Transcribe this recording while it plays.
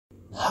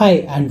Hi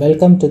and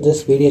welcome to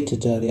this video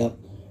tutorial.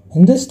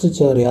 In this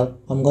tutorial,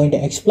 I'm going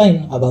to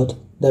explain about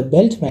the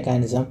belt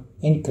mechanism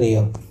in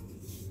Creo.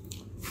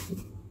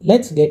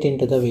 Let's get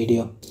into the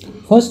video.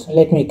 First,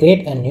 let me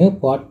create a new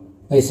part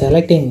by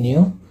selecting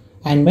New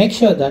and make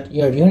sure that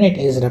your unit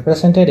is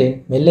represented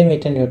in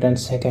millimeter Newton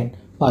second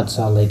part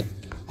solid.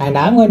 And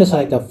I'm going to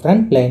select the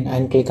front plane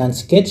and click on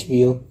Sketch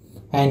View,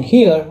 and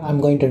here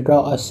I'm going to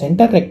draw a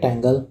center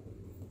rectangle.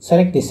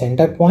 Select the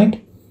center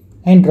point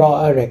and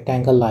draw a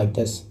rectangle like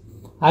this.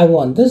 I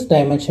want this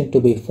dimension to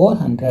be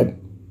 400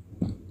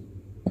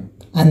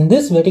 and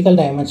this vertical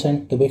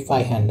dimension to be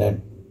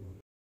 500,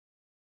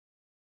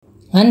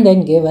 and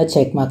then give a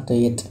check mark to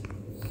it.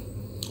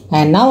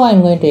 And now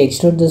I'm going to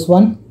extrude this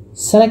one.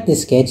 Select the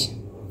sketch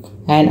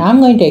and I'm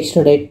going to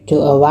extrude it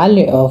to a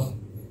value of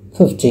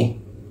 50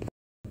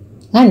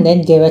 and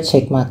then give a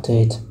check mark to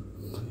it.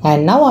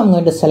 And now I'm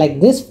going to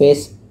select this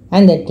face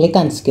and then click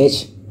on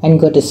sketch and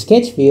go to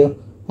sketch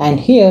view, and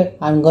here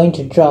I'm going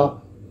to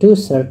draw two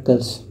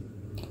circles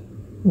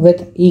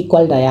with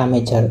equal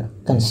diameter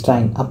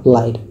constraint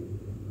applied.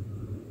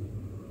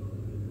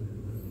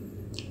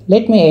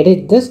 Let me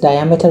edit this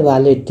diameter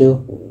value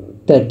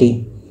to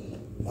 30,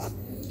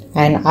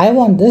 and I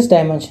want this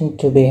dimension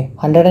to be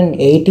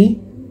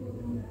 180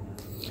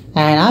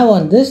 and I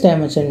want this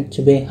dimension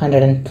to be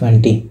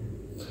 120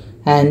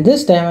 and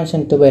this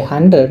dimension to be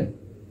 100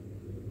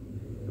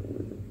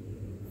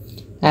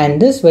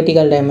 and this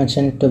vertical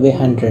dimension to be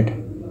 100.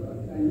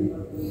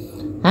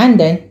 And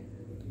then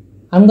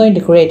I'm going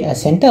to create a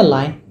center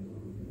line,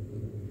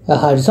 a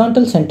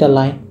horizontal center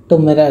line to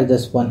mirror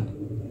this one.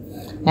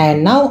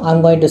 And now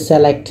I'm going to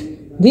select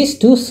these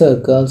two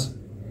circles.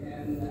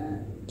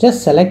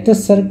 Just select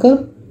this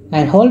circle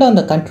and hold down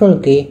the control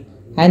key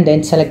and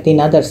then select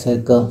another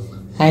circle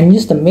and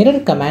use the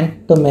mirror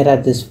command to mirror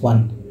this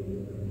one.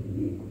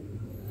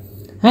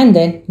 And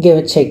then give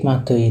a check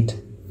mark to it.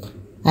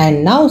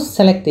 And now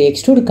select the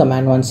extrude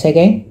command once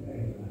again.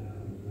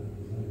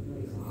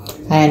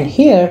 And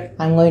here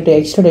I'm going to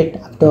extrude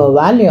it up to a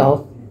value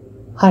of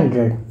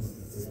 100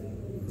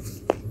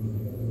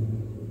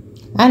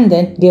 and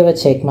then give a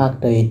check mark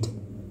to it.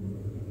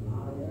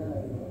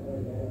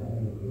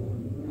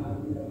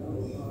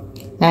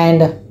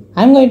 And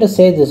I'm going to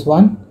save this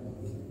one.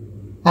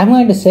 I'm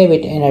going to save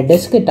it in a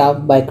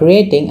desktop by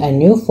creating a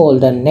new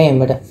folder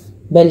named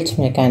belt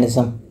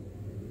mechanism.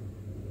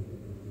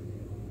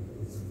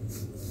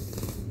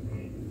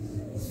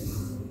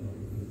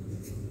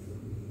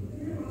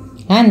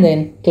 And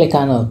then click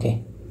on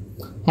OK.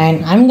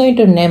 And I'm going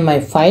to name my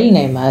file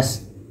name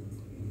as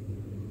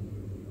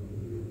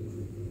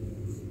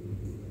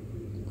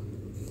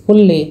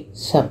Pulley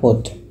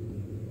support.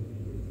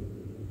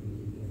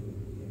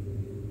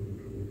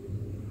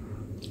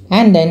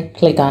 And then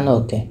click on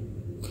OK.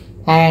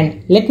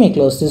 And let me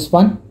close this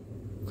one.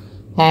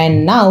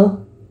 And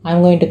now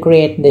I'm going to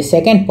create the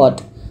second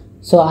part.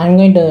 So I'm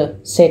going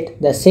to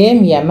set the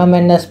same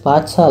MMNS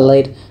part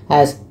solid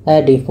as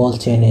a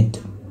default unit.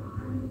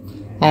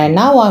 And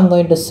now I'm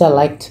going to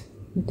select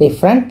the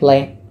front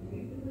plane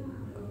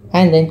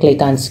and then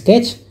click on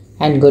sketch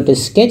and go to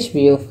sketch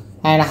view,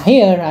 and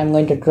here I'm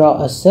going to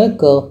draw a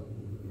circle,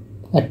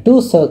 a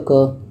two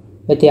circle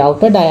with the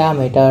outer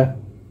diameter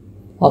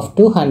of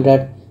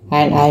 200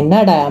 and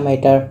inner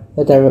diameter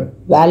with a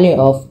value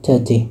of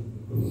 30.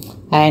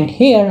 And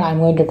here I'm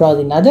going to draw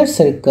another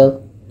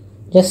circle.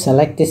 Just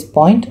select this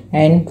point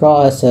and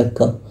draw a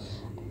circle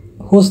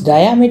whose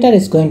diameter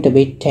is going to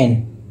be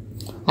 10.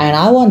 And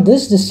I want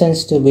this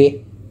distance to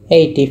be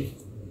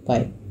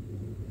 85.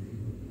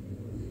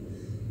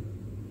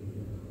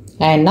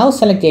 And now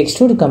select the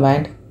extrude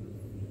command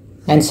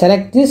and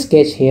select this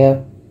sketch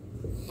here,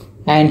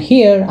 and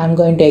here I'm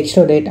going to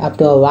extrude it up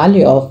to a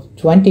value of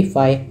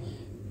 25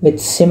 with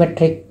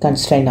symmetric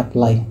constraint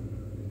applied.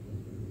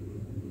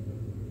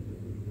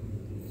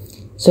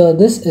 So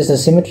this is a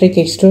symmetric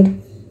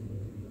extrude.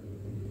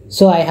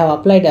 So I have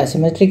applied a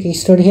symmetric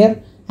extrude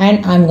here,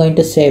 and I'm going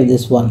to save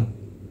this one.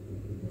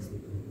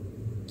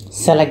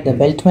 Select the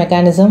belt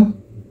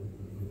mechanism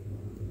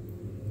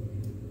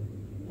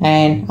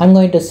and I'm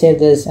going to save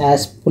this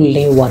as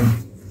Pulley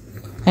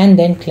 1 and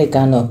then click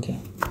on OK.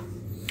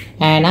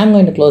 And I'm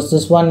going to close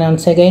this one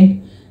once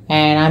again,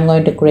 and I'm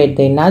going to create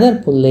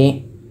another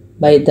pulley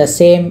by the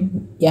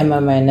same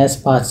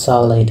MMNS part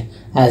solid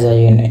as a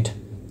unit.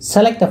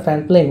 Select the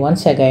front plane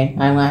once again,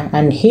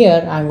 and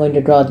here I'm going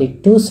to draw the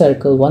two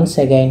circle once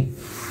again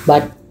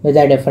but with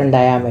a different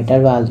diameter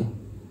value.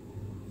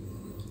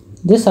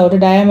 This outer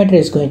diameter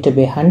is going to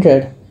be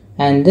 100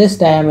 and this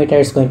diameter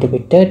is going to be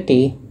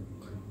 30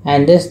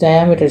 and this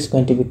diameter is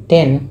going to be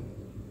 10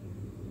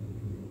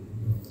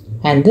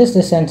 and this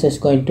distance is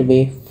going to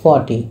be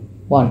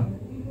 41.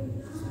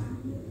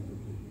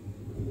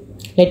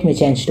 Let me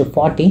change to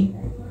 40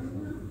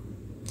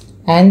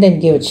 and then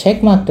give a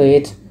check mark to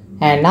it,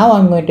 and now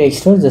I'm going to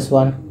extrude this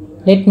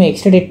one. Let me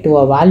extrude it to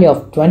a value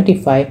of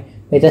 25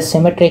 with a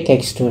symmetric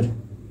extrude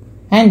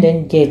and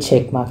then give a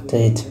check mark to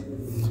it.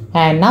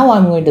 And now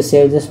I'm going to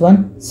save this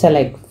one.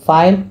 Select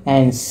File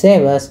and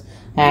Save As,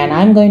 and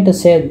I'm going to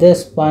save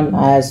this one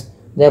as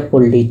the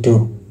Pulley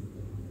 2.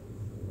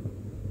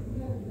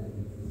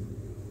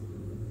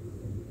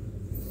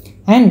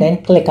 And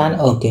then click on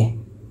OK.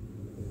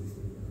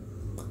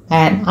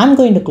 And I'm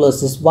going to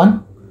close this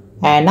one,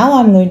 and now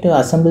I'm going to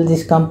assemble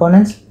these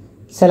components.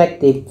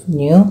 Select the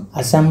new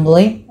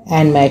assembly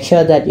and make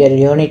sure that your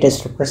unit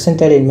is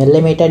represented in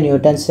millimeter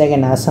newtons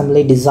second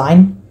assembly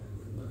design.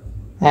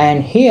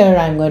 And here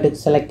I'm going to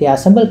select the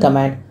assemble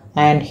command,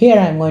 and here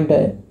I'm going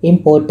to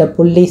import the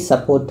pulley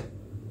support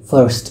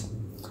first.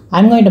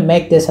 I'm going to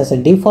make this as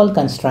a default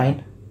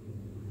constraint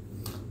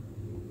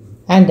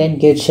and then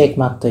give check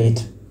mark to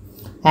it.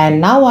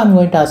 And now I'm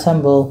going to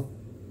assemble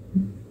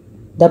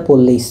the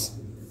pulleys.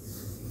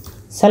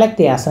 Select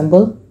the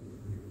assemble.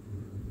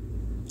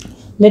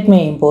 Let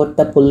me import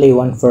the pulley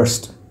one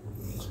first.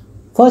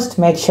 First,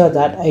 make sure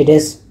that it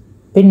is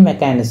pin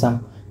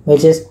mechanism,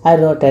 which is a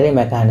rotary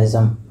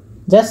mechanism.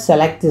 Just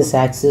select this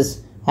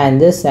axis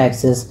and this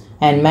axis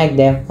and make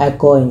them a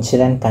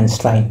coincident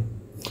constraint.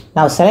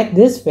 Now select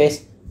this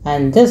face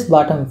and this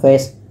bottom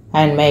face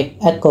and make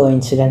a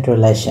coincident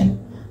relation.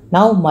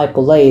 Now my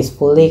pulley is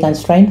fully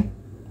constrained.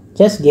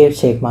 Just give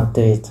check mark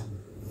to it.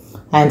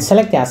 And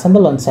select the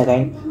assemble once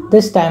again.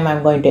 This time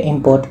I'm going to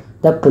import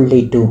the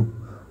Pulley 2.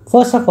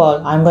 First of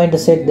all, I'm going to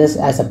set this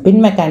as a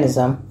pin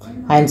mechanism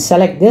and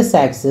select this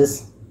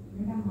axis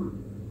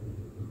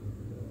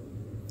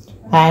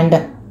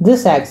and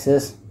this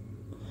axis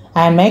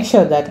and make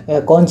sure that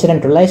a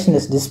coincident relation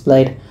is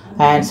displayed,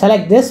 and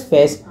select this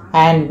face,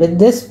 and with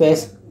this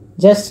face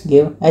just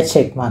give a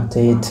check mark to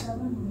it.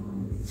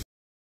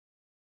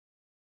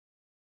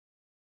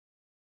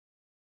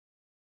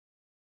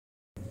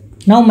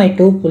 Now my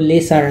two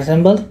pulleys are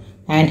assembled,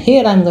 and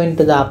here I'm going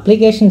to the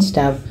applications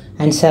tab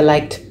and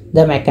select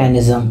the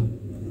mechanism.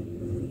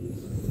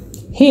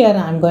 Here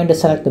I'm going to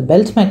select the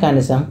belt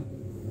mechanism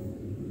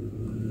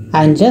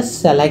and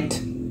just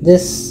select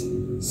this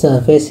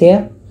surface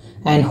here,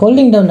 and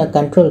holding down the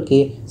control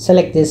key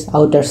select this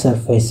outer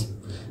surface.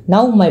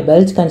 Now my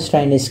belt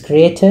constraint is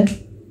created,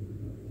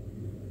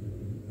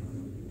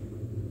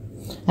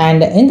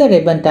 and in the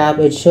ribbon tab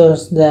it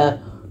shows the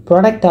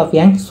product of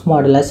Young's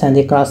modulus and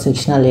the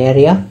cross-sectional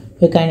area.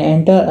 You can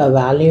enter a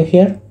value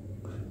here,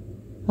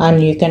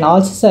 and you can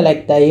also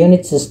select the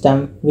unit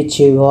system which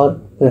you are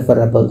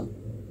preferable.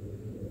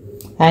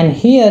 And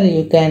here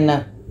you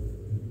can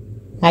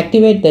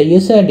activate the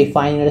user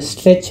defined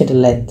stretched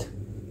length,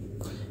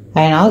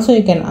 and also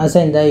you can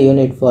assign the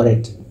unit for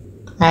it.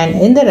 And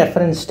in the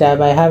reference tab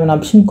I have an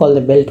option called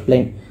the belt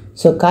plane.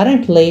 So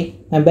currently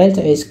my belt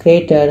is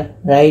created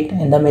right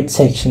in the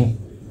midsection.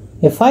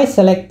 If I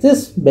select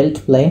this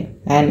belt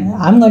plane and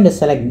I'm going to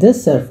select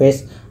this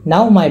surface,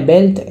 now my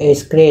belt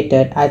is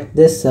created at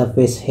this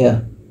surface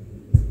here,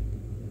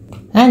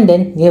 and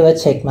then give a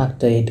check mark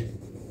to it.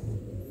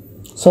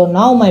 So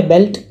now my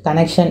belt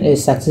connection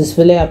is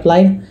successfully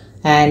applied,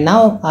 and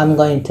now I'm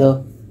going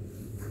to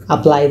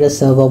apply the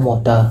servo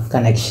motor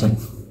connection.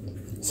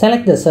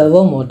 Select the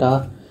servo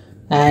motor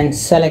and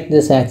select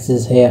this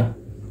axis here.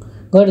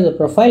 Go to the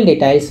profile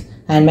details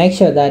and make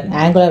sure that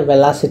angular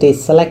velocity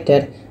is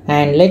selected,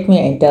 and let me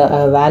enter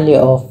a value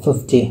of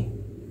 50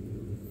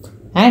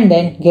 and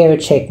then give a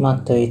check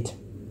mark to it.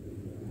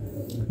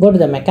 Go to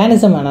the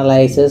mechanism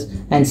analysis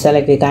and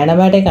select the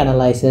kinematic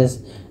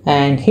analysis,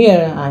 and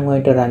here I'm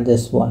going to run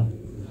this one,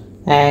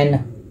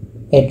 and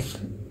it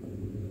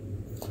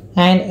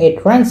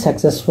runs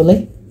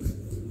successfully.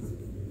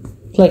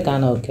 Click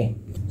on OK.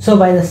 So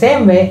by the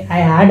same way I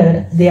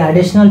added the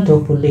additional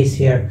two pulleys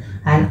here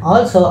and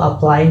also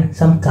applied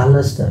some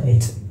colors to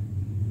it.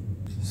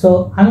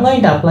 So I'm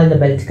going to apply the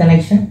belt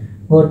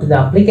connection. Go to the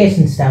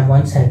applications tab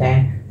once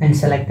again and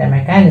select the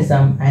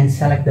mechanism and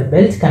select the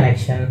belt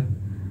connection.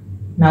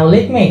 Now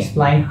let me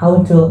explain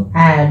how to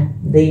add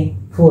the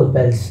 4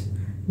 belts.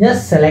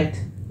 Just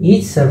select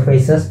each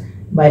surfaces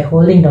by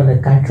holding down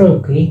the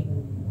control key,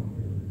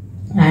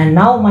 and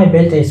now my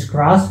belt is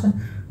crossed.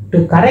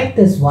 To correct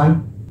this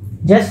one,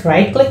 just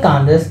right click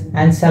on this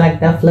and select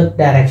the flip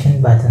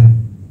direction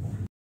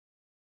button.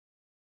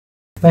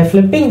 By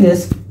flipping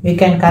this, we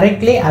can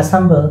correctly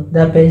assemble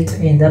the belts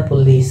in the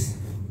pulleys.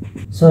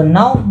 So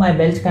now my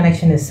belt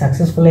connection is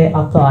successfully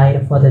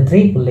applied for the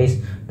 3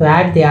 pulleys. To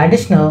add the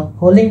additional,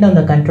 holding down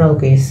the control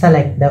key,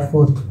 select the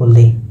 4th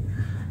pulley.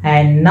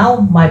 And now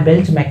my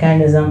belt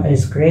mechanism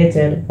is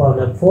created for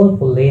the 4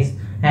 pulleys,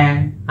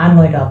 and I'm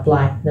going to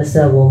apply the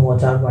servo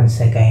motor once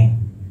again.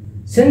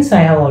 Since I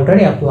have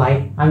already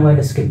applied, I'm going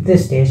to skip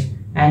this stage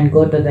and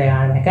go to the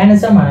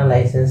mechanism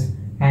analysis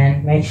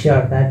and make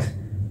sure that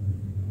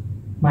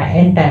my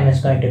end time is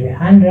going to be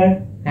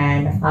 100,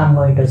 and I'm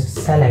going to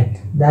select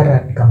the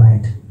run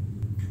command.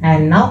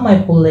 And now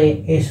my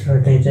pulley is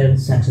rotated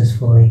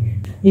successfully.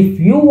 If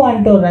you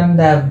want to run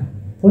the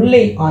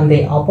pulley on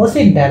the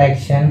opposite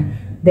direction,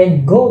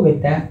 then go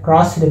with the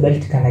crossed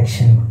belt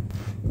connection.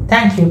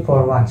 Thank you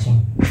for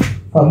watching.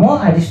 For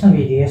more additional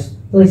videos,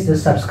 please do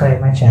subscribe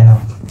my channel.